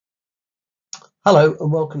Hello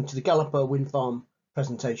and welcome to the Galloper Wind Farm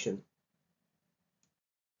presentation.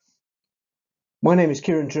 My name is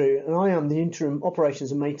Kieron and I am the Interim Operations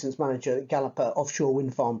and Maintenance Manager at Galloper Offshore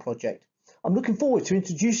Wind Farm project. I'm looking forward to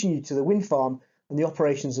introducing you to the wind farm and the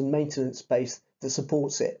operations and maintenance base that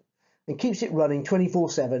supports it and keeps it running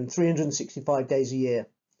 24/7, 365 days a year.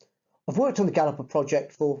 I've worked on the Galloper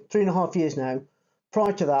project for 3.5 years now.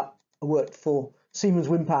 Prior to that, I worked for Siemens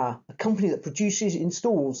Wind Power, a company that produces,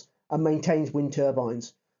 installs and maintains wind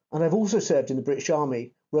turbines. And I've also served in the British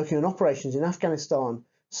Army, working on operations in Afghanistan,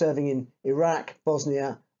 serving in Iraq,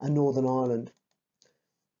 Bosnia and Northern Ireland.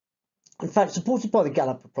 In fact, supported by the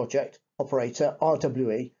Galloper project operator,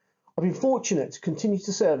 RWE, I've been fortunate to continue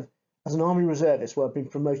to serve as an Army reservist where I've been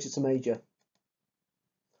promoted to Major.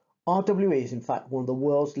 RWE is in fact one of the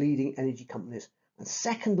world's leading energy companies and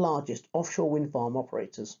second largest offshore wind farm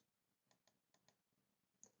operators.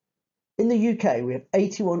 In the UK, we have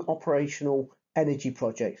 81 operational energy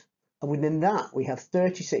projects, and within that we have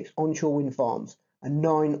 36 onshore wind farms and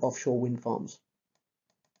 9 offshore wind farms.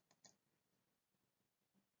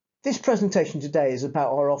 This presentation today is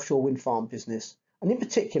about our offshore wind farm business, and in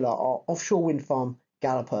particular our offshore wind farm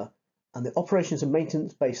Galloper and the operations and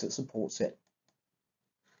maintenance base that supports it.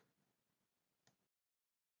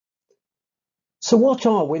 So what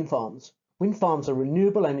are wind farms? Wind farms are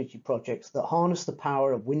renewable energy projects that harness the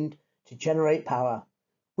power of wind to generate power.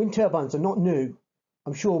 Wind turbines are not new.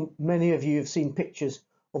 I'm sure many of you have seen pictures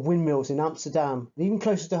of windmills in Amsterdam and even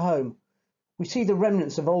closer to home. We see the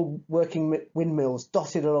remnants of old working windmills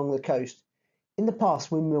dotted along the coast. In the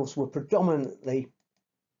past, windmills were predominantly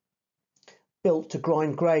built to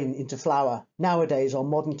grind grain into flour. Nowadays, our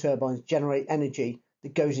modern turbines generate energy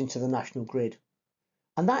that goes into the national grid.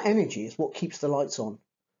 And that energy is what keeps the lights on,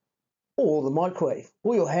 or the microwave,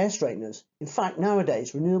 or your hair straighteners. In fact,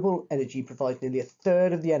 nowadays, renewable energy provides nearly a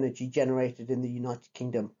third of the energy generated in the United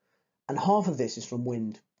Kingdom, and half of this is from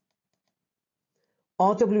wind.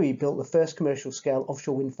 RWE built the first commercial scale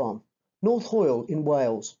offshore wind farm, North Hoyle in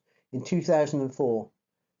Wales, in 2004.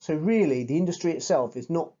 So really, the industry itself is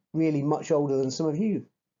not really much older than some of you.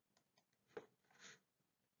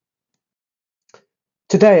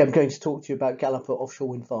 Today, I'm going to talk to you about Galloper Offshore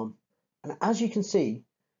Wind Farm. And as you can see,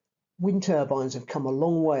 wind turbines have come a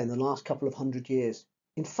long way in the last couple of 100 years.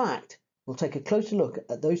 In fact, we'll take a closer look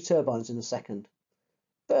at those turbines in a second.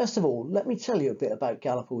 First of all, let me tell you a bit about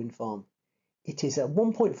Galloper Wind Farm. It is a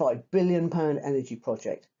 £1.5 billion energy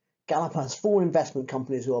project. Galloper has 4 investment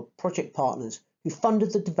companies who are project partners who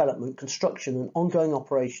funded the development, construction and ongoing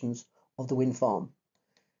operations of the wind farm.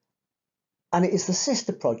 And it is the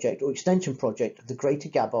sister project or extension project of the Greater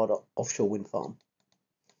Gabbard Offshore Wind Farm.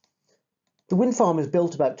 The wind farm is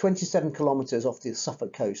built about 27 kilometres off the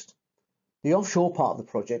Suffolk coast. The offshore part of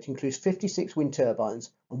the project includes 56 wind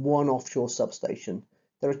turbines and 1 offshore substation.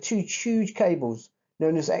 There are 2 huge cables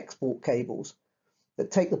known as export cables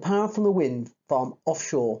that take the power from the wind farm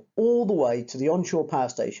offshore all the way to the onshore power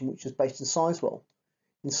station, which is based in Sizewell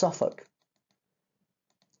in Suffolk.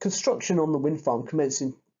 Construction on the wind farm commenced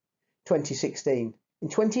in 2016. In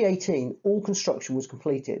 2018, all construction was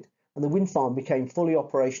completed and the wind farm became fully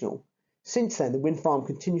operational. Since then, the wind farm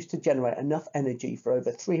continues to generate enough energy for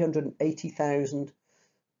over 380,000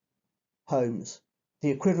 homes,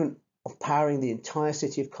 the equivalent of powering the entire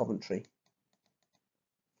city of Coventry.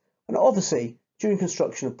 And obviously, during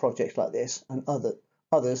construction of projects like this and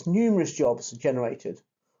others, numerous jobs are generated,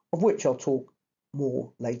 of which I'll talk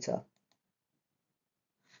more later.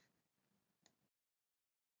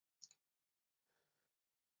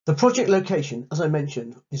 The project location, as I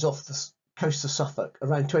mentioned, is off the coast of Suffolk,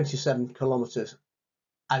 around 27 kilometres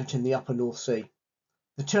out in the upper North Sea.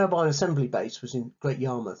 The turbine assembly base was in Great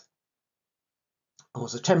Yarmouth and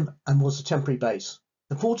was a temporary base.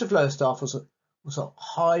 The Port of Lowestoft was a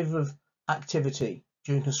hive of activity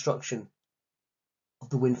during construction of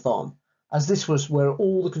the wind farm, as this was where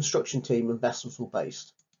all the construction team and vessels were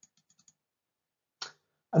based.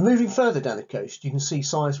 And moving further down the coast, you can see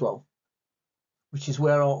Sizewell, which is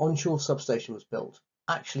where our onshore substation was built,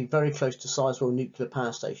 actually very close to Sizewell Nuclear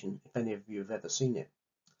Power Station, if any of you have ever seen it.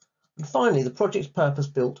 And finally, the project's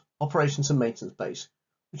purpose-built operations and maintenance base,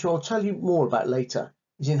 which I'll tell you more about later,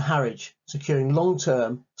 is in Harwich, securing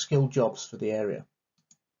long-term skilled jobs for the area.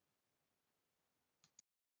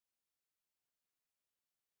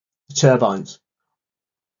 The turbines.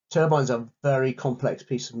 Turbines are a very complex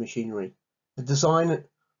piece of machinery. The design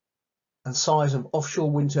and size of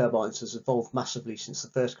offshore wind turbines has evolved massively since the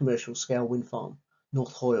first commercial scale wind farm,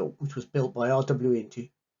 North Hoyle, which was built by RWE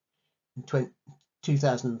in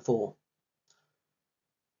 2004.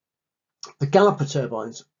 The Galloper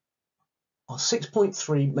turbines are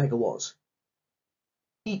 6.3 megawatts,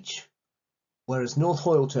 each, whereas North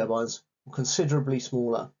Hoyle turbines were considerably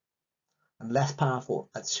smaller and less powerful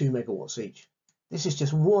at 2 megawatts each. This is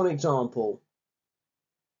just one example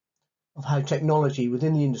of how technology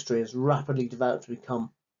within the industry has rapidly developed to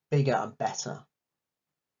become bigger and better.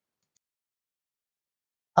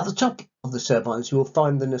 At the top of the turbines, you will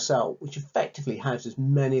find the nacelle, which effectively houses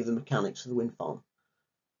many of the mechanics of the wind farm.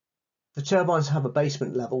 The turbines have a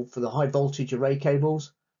basement level for the high voltage array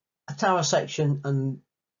cables, a tower section, and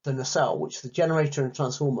the nacelle, which is the generator and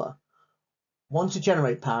transformer, one to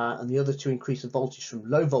generate power and the other to increase the voltage from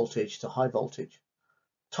low voltage to high voltage.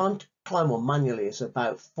 Time to climb on manually is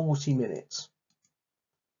about 40 minutes.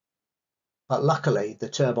 But luckily, the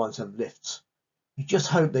turbines have lifts. You just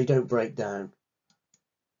hope they don't break down.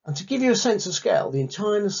 And to give you a sense of scale, the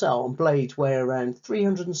entire nacelle and blades weigh around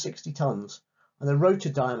 360 tons, and the rotor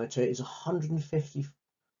diameter is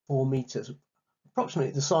 154 meters,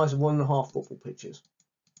 approximately the size of 1.5 football pitches.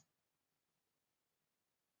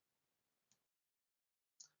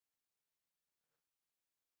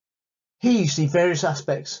 Here you see various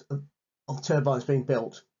aspects of turbines being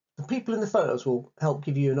built. The people in the photos will help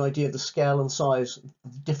give you an idea of the scale and size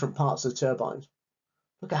of the different parts of the turbines.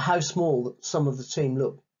 Look at how small some of the team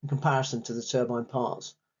look in comparison to the turbine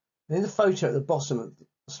parts. And in the photo at the bottom of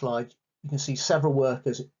the slide, you can see several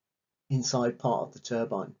workers inside part of the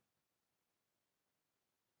turbine.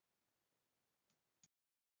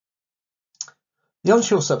 The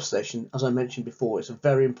onshore substation, as I mentioned before, is a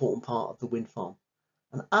very important part of the wind farm.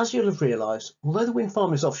 And as you'll have realised, although the wind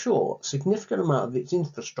farm is offshore, a significant amount of its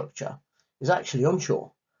infrastructure is actually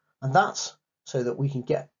onshore. And that's so that we can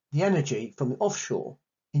get the energy from the offshore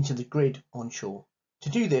into the grid onshore. To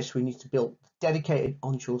do this, we need to build a dedicated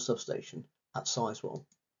onshore substation at Sizewell.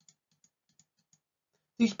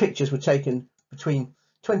 These pictures were taken between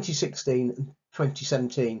 2016 and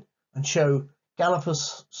 2017 and show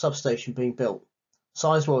Galloper's substation being built.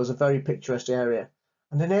 Sizewell is a very picturesque area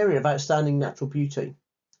and an area of outstanding natural beauty.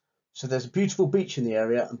 So there's a beautiful beach in the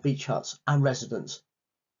area and beach huts and residents.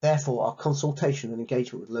 Therefore, our consultation and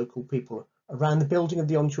engagement with local people around the building of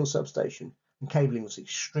the onshore substation and cabling was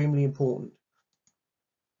extremely important.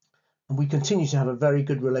 And we continue to have a very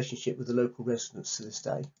good relationship with the local residents to this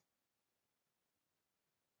day.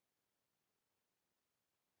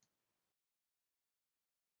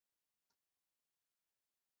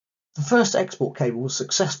 The first export cable was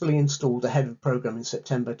successfully installed ahead of the programme in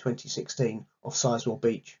September 2016 off Sizewell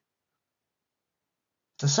Beach.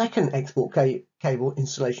 The second export cable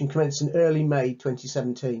installation commenced in early May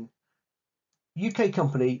 2017. The UK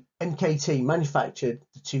company NKT manufactured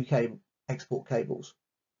the two export cables.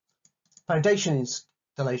 Foundation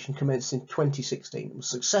installation commenced in 2016 and was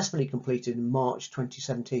successfully completed in March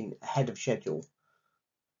 2017 ahead of schedule.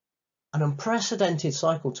 An unprecedented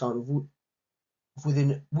cycle time of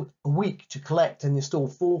within a week to collect and install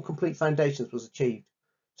 4 complete foundations was achieved,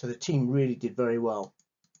 so the team really did very well.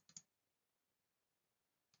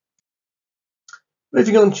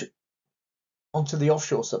 Moving on to the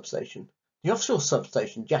offshore substation. The offshore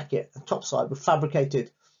substation jacket and topside were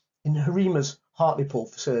fabricated in Harima's Hartlepool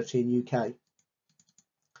facility in UK.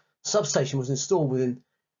 The substation was installed with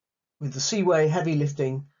the Seaway heavy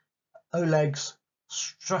lifting Oleg's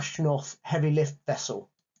Strashnov heavy lift vessel.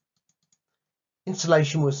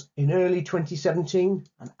 Installation was in early 2017,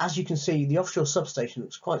 and as you can see, the offshore substation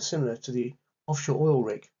looks quite similar to the offshore oil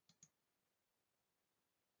rig.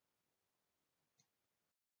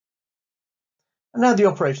 And now the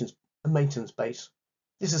operations and maintenance base.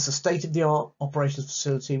 This is a state-of-the-art operations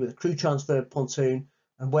facility with a crew transfer pontoon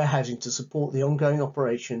and warehousing to support the ongoing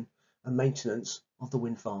operation and maintenance of the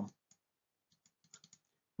wind farm.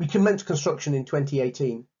 We commenced construction in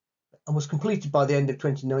 2018 and was completed by the end of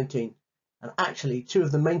 2019. And actually, 2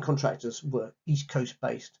 of the main contractors were East Coast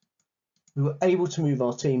based. We were able to move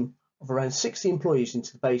our team of around 60 employees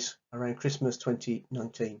into the base around Christmas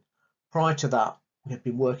 2019. Prior to that, we had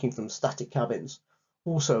been working from static cabins,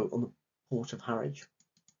 also on the port of Harwich.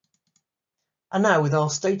 And now, with our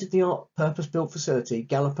state-of-the-art purpose-built facility,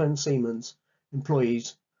 Galloper and Siemens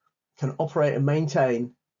employees can operate and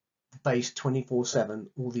maintain the base 24/7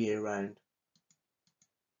 all the year round.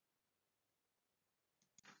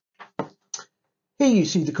 Here you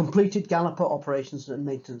see the completed Galloper operations and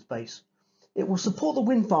maintenance base. It will support the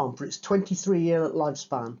wind farm for its 23-year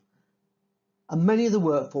lifespan, and many of the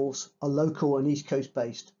workforce are local and East Coast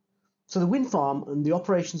based. So the wind farm and the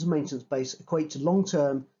operations and maintenance base equate to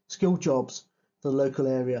long-term skilled jobs for the local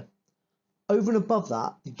area. Over and above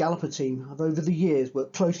that, the Galloper team have over the years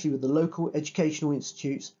worked closely with the local educational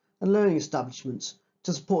institutes and learning establishments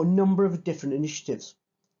to support a number of different initiatives,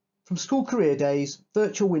 from school career days,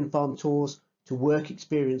 virtual wind farm tours, to work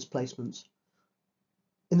experience placements.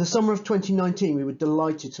 In the summer of 2019, we were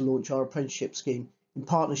delighted to launch our apprenticeship scheme in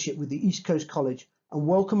partnership with the East Coast College and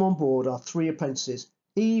welcome on board our 3 apprentices,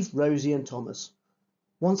 Eve, Rosie and Thomas.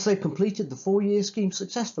 Once they've completed the 4-year scheme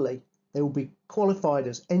successfully, they will be qualified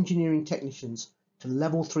as engineering technicians to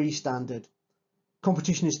level 3 standard.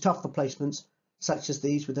 Competition is tough for placements such as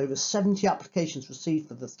these, with over 70 applications received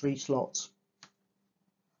for the 3 slots.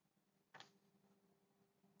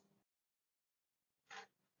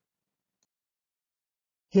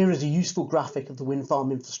 Here is a useful graphic of the wind farm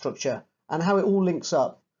infrastructure and how it all links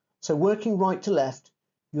up. So working right to left,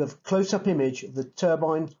 you have a close-up image of the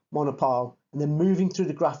turbine monopile, and then moving through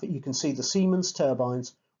the graphic you can see the Siemens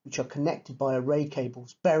turbines, which are connected by array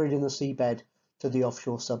cables buried in the seabed to the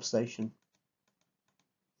offshore substation.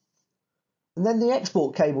 And then the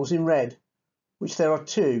export cables in red, which there are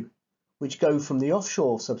 2, which go from the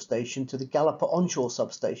offshore substation to the Galloper onshore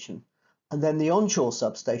substation, and then the onshore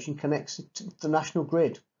substation connects it to the national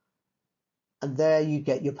grid, and there you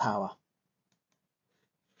get your power.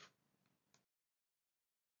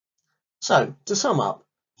 So, to sum up,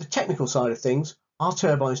 the technical side of things, our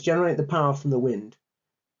turbines generate the power from the wind.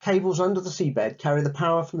 Cables under the seabed carry the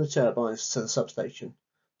power from the turbines to the substation.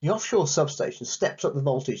 The offshore substation steps up the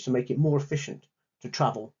voltage to make it more efficient to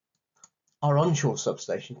travel. Our onshore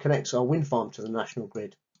substation connects our wind farm to the national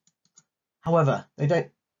grid. However,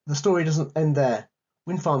 the story doesn't end there.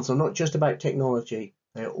 Wind farms are not just about technology,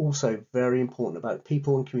 they are also very important about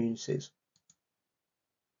people and communities.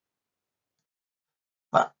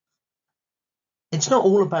 But it's not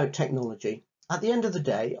all about technology. At the end of the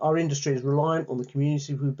day, our industry is reliant on the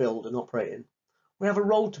community we build and operate in. We have a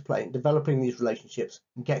role to play in developing these relationships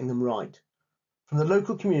and getting them right. From the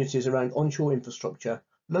local communities around onshore infrastructure,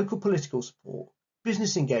 local political support,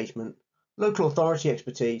 business engagement, local authority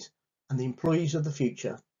expertise, and the employees of the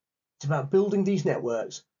future. It's about building these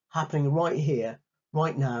networks, happening right here,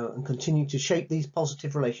 right now, and continuing to shape these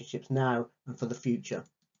positive relationships now and for the future.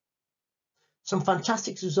 Some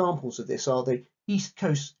fantastic examples of this are the East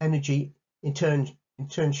Coast Energy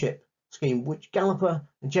Internship Scheme, which Galloper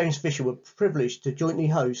and James Fisher were privileged to jointly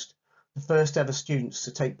host the first ever students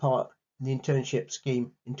to take part in the internship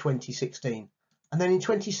scheme in 2016. And then in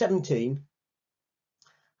 2017,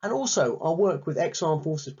 and also our work with ex-Armed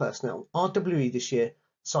Forces personnel, RWE this year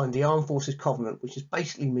signed the Armed Forces Covenant, which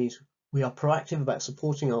basically means we are proactive about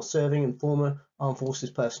supporting our serving and former Armed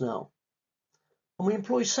Forces personnel. And we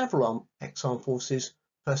employ several ex-Armed Forces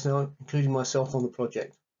personnel, including myself, on the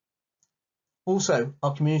project. Also,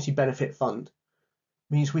 our Community Benefit Fund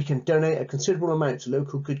means we can donate a considerable amount to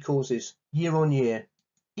local good causes year on year.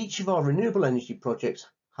 Each of our renewable energy projects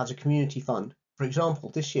has a community fund. For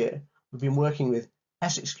example, this year we've been working with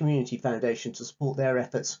Essex Community Foundation to support their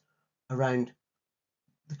efforts around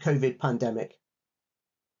the COVID pandemic.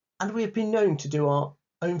 And we have been known to do our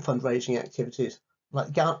own fundraising activities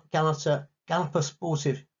like Galloper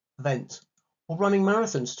sportive events or running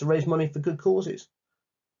marathons to raise money for good causes.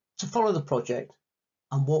 To follow the project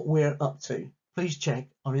and what we're up to, please check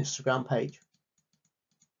our Instagram page.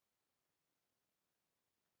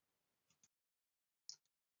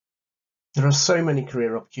 There are so many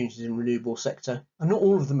career opportunities in the renewable sector, and not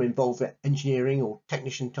all of them involve engineering or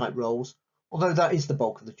technician type roles, although that is the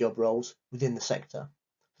bulk of the job roles within the sector.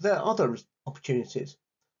 There are other opportunities.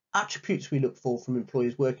 Attributes we look for from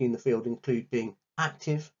employees working in the field include being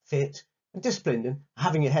active, fit and disciplined and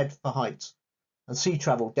having a head for heights. And sea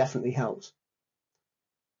travel definitely helps.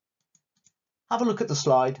 Have a look at the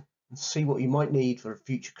slide and see what you might need for a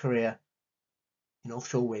future career in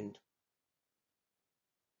offshore wind.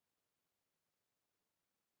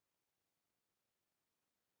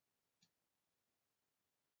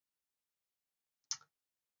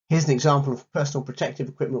 Here's an example of personal protective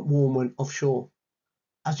equipment worn when offshore.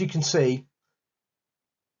 As you can see,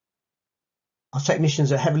 our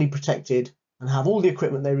technicians are heavily protected and have all the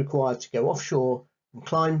equipment they require to go offshore and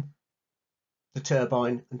climb the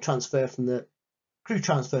turbine and transfer from the crew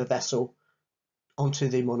transfer vessel onto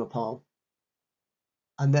the monopile.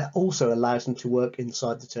 And that also allows them to work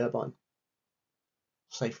inside the turbine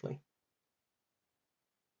safely.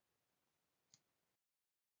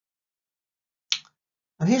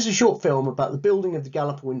 And here's a short film about the building of the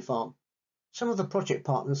Galloper Wind Farm. Some of the project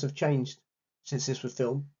partners have changed since this was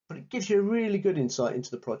filmed, but it gives you a really good insight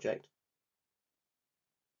into the project.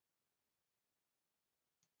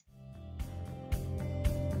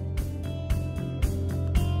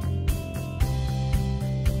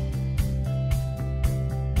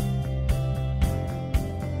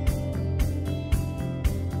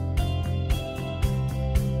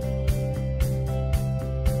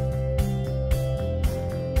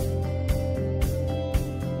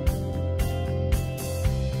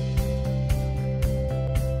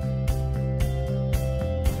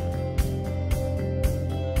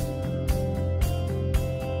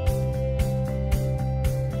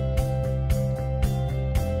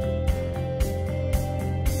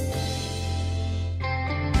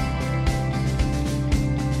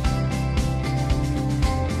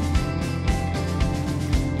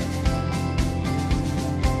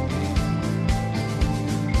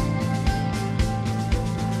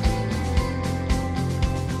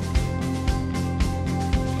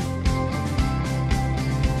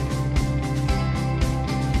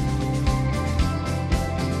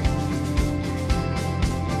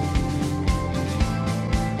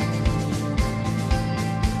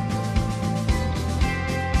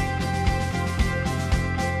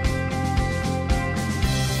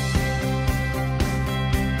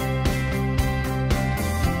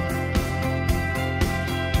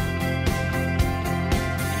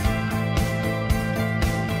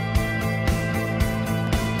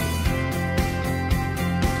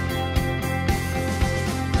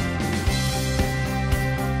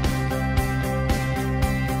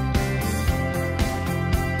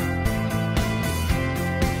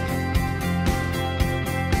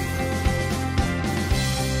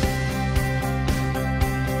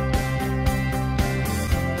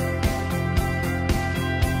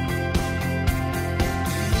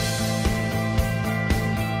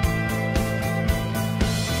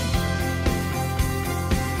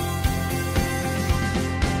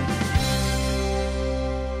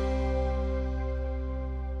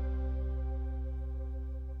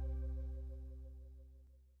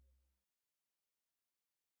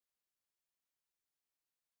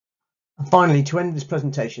 And finally, to end this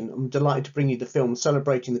presentation, I'm delighted to bring you the film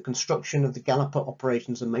celebrating the construction of the Galloper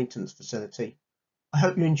Operations and Maintenance Facility. I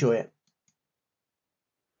hope you enjoy it.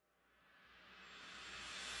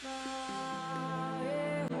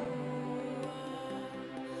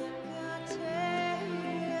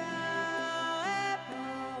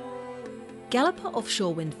 Galloper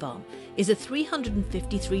Offshore Wind Farm is a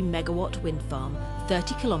 353 megawatt wind farm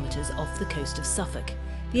 30 kilometres off the coast of Suffolk.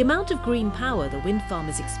 The amount of green power the wind farm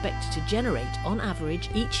is expected to generate on average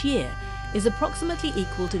each year is approximately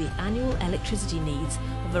equal to the annual electricity needs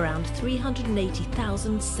of around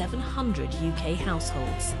 380,700 UK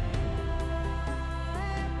households.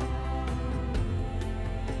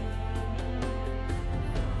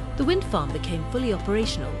 The wind farm became fully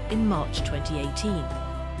operational in March 2018.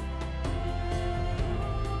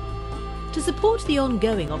 To support the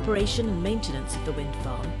ongoing operation and maintenance of the wind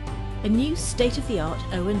farm, a new state-of-the-art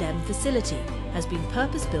O&M facility has been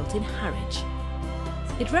purpose-built in Harwich.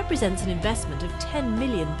 It represents an investment of £10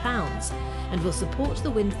 million and will support the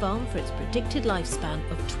wind farm for its predicted lifespan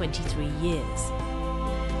of 23 years.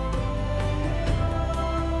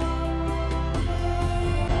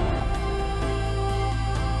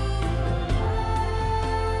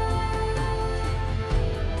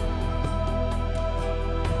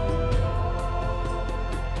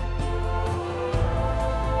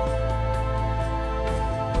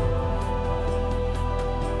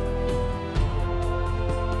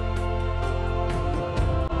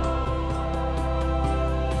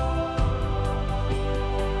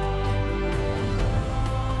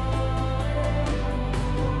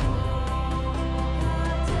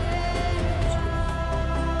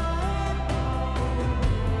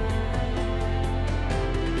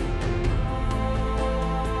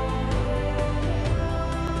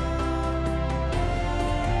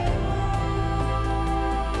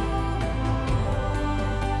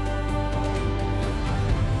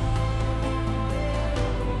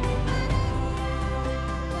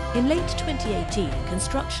 In late 2018,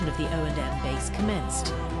 construction of the O&M base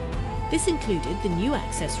commenced. This included the new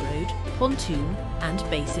access road, pontoon and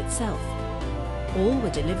base itself. All were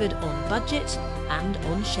delivered on budget and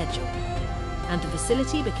on schedule. And the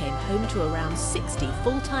facility became home to around 60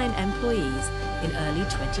 full-time employees in early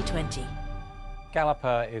 2020.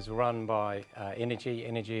 Galloper is run by Energy.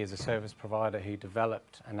 Energy is a service provider who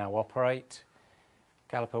developed and now operate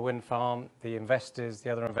Galloper Wind Farm. The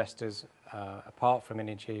other investors, apart from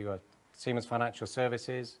Energy, are Siemens Financial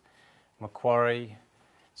Services, Macquarie,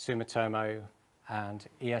 Sumitomo and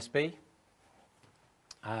ESB.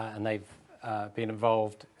 And they've been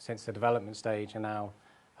involved since the development stage and now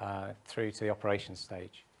through to the operations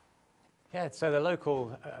stage. Yeah, so the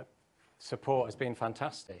local support has been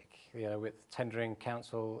fantastic. You know, with tendering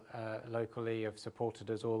council locally have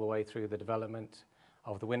supported us all the way through the development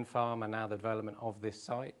of the wind farm and now the development of this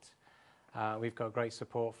site. We've got great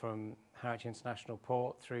support from Harwich International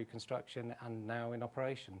Port through construction and now in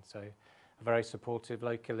operation. So very supportive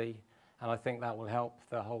locally, and I think that will help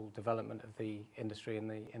the whole development of the industry in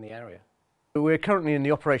the area. We're currently in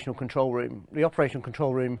the operational control room. The operational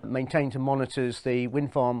control room maintains and monitors the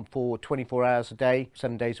wind farm for 24 hours a day,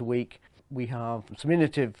 7 days a week. We have some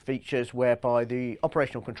innovative features whereby the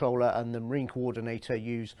operational controller and the marine coordinator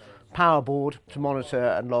use power board to monitor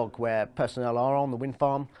and log where personnel are on the wind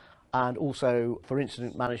farm, and also for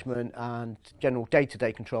incident management and general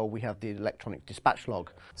day-to-day control we have the electronic dispatch log.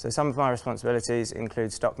 So some of my responsibilities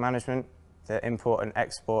include stock management, the import and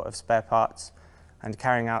export of spare parts, and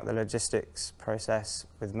carrying out the logistics process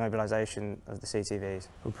with mobilisation of the CTVs.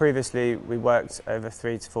 Well, previously we worked over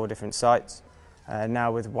 3 to 4 different sites.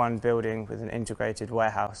 Now with one building with an integrated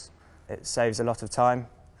warehouse, it saves a lot of time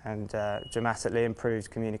and dramatically improves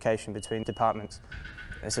communication between departments.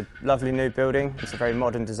 It's a lovely new building, it's a very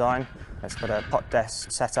modern design. It's got a pot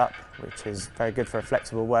desk set up, which is very good for a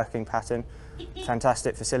flexible working pattern.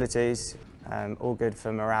 Fantastic facilities, all good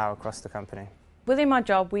for morale across the company. Within my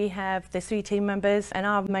job we have the 3 team members, and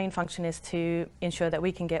our main function is to ensure that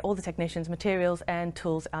we can get all the technicians, materials and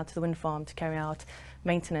tools out to the wind farm to carry out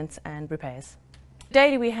maintenance and repairs.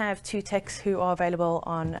 Daily we have 2 techs who are available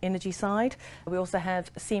on Energy side. We also have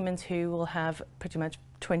Siemens who will have pretty much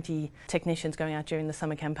 20 technicians going out during the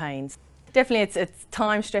summer campaigns. Definitely it's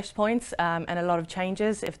time stress points and a lot of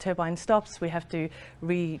changes. If a turbine stops, we have to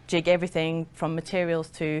rejig everything from materials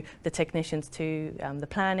to the technicians to the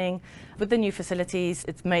planning. With the new facilities,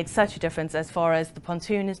 it's made such a difference as far as the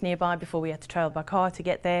pontoon is nearby. Before we had to travel by car to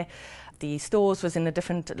get there. The stores was in a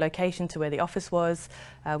different location to where the office was.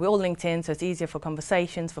 We're all linked in, so it's easier for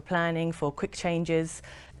conversations, for planning, for quick changes.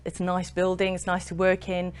 It's a nice building, it's nice to work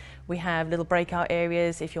in. We have little breakout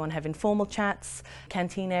areas if you want to have informal chats,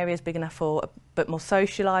 canteen areas big enough for a bit more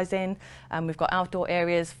socialising. We've got outdoor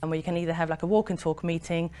areas where you can either have like a walk and talk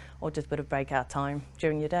meeting or just a bit of breakout time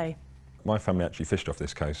during your day. My family actually fished off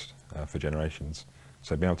this coast for generations,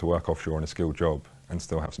 so being able to work offshore in a skilled job and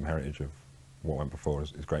still have some heritage of what went before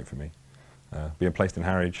is great for me. Being placed in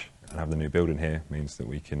Harwich and having the new building here means that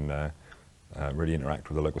we can really interact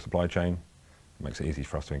with the local supply chain. It makes it easy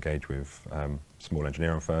for us to engage with small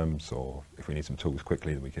engineering firms, or if we need some tools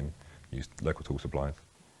quickly, that we can use local tool suppliers.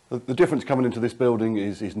 The difference coming into this building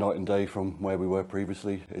is night and day from where we were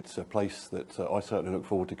previously. It's a place that I certainly look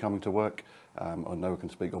forward to coming to work. I know I can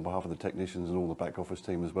speak on behalf of the technicians and all the back office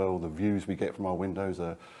team as well. The views we get from our windows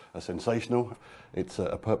are sensational. It's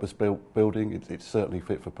a purpose-built building. It's certainly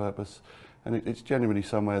fit for purpose, and it's genuinely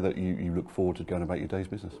somewhere that you look forward to going about your day's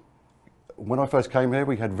business. When I first came here,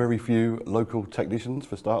 we had very few local technicians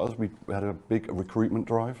for starters. We had a big recruitment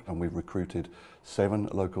drive, and we've recruited 7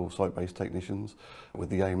 local site-based technicians with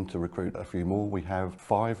the aim to recruit a few more. We have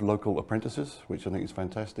 5 local apprentices, which I think is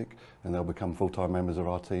fantastic, and they'll become full-time members of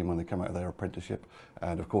our team when they come out of their apprenticeship.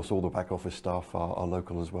 And of course, all the back office staff are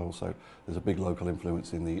local as well, so there's a big local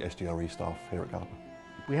influence in the SGRE staff here at Galloper.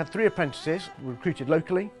 We have 3 apprentices recruited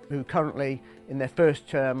locally who are currently in their first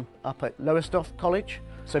term up at Lowestoft College.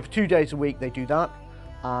 So for 2 days a week they do that,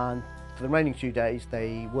 and for the remaining 2 days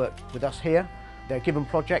they work with us here. They're given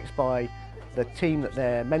projects by the team that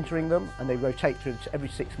they're mentoring them, and they rotate through every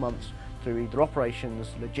 6 months through either operations,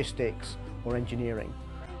 logistics or engineering.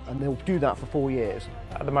 And they'll do that for 4 years.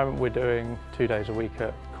 At the moment we're doing 2 days a week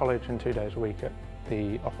at college and 2 days a week at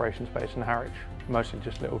the operations base in Harwich. Mostly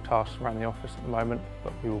just little tasks around the office at the moment,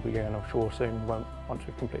 but we will be going offshore soon once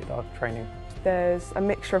we've completed our training. There's a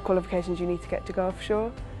mixture of qualifications you need to get to go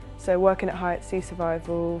offshore. So working at heights, sea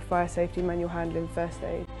survival, fire safety, manual handling, first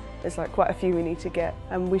aid. There's like quite a few we need to get,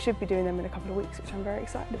 and we should be doing them in a couple of weeks, which I'm very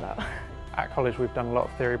excited about. At college we've done a lot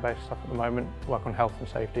of theory-based stuff at the moment, work on health and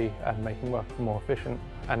safety and making work more efficient,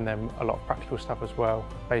 and then a lot of practical stuff as well,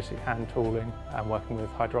 basic hand tooling and working with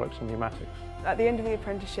hydraulics and pneumatics. At the end of the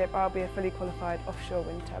apprenticeship, I'll be a fully qualified offshore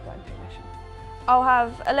wind turbine technician. I'll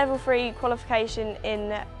have a level 3 qualification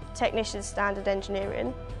in technician standard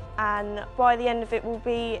engineering, and by the end of it we'll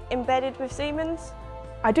be embedded with Siemens.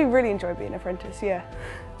 I do really enjoy being an apprentice, yeah.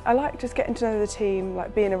 I like just getting to know the team,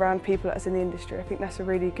 like being around people that's in the industry. I think that's a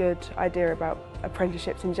really good idea about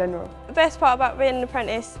apprenticeships in general. The best part about being an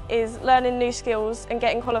apprentice is learning new skills and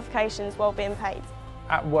getting qualifications while being paid.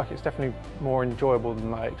 At work it's definitely more enjoyable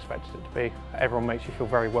than I expected it to be. Everyone makes you feel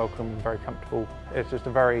very welcome and very comfortable. It's just a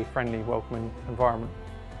very friendly, welcoming environment.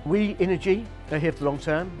 We, Energy, are here for the long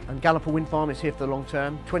term, and Galloper Wind Farm is here for the long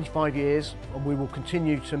term, 25 years, and we will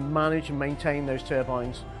continue to manage and maintain those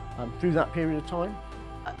turbines through that period of time.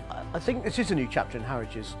 I think this is a new chapter in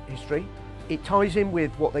Harwich's history. It ties in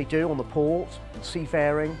with what they do on the port and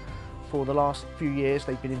seafaring. For the last few years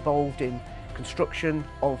they've been involved in construction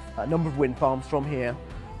of a number of wind farms from here,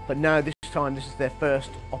 but now this is their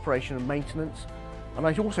first operation and maintenance. And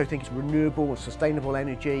I also think it's renewable and sustainable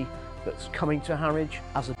energy that's coming to Harwich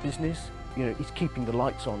as a business. You know, it's keeping the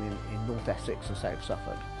lights on in North Essex and South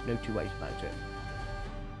Suffolk, no two ways about it.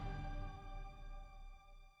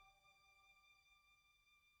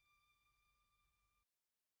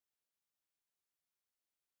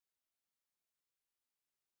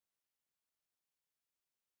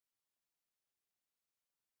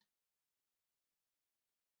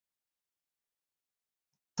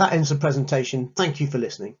 That ends the presentation. Thank you for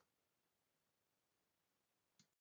listening.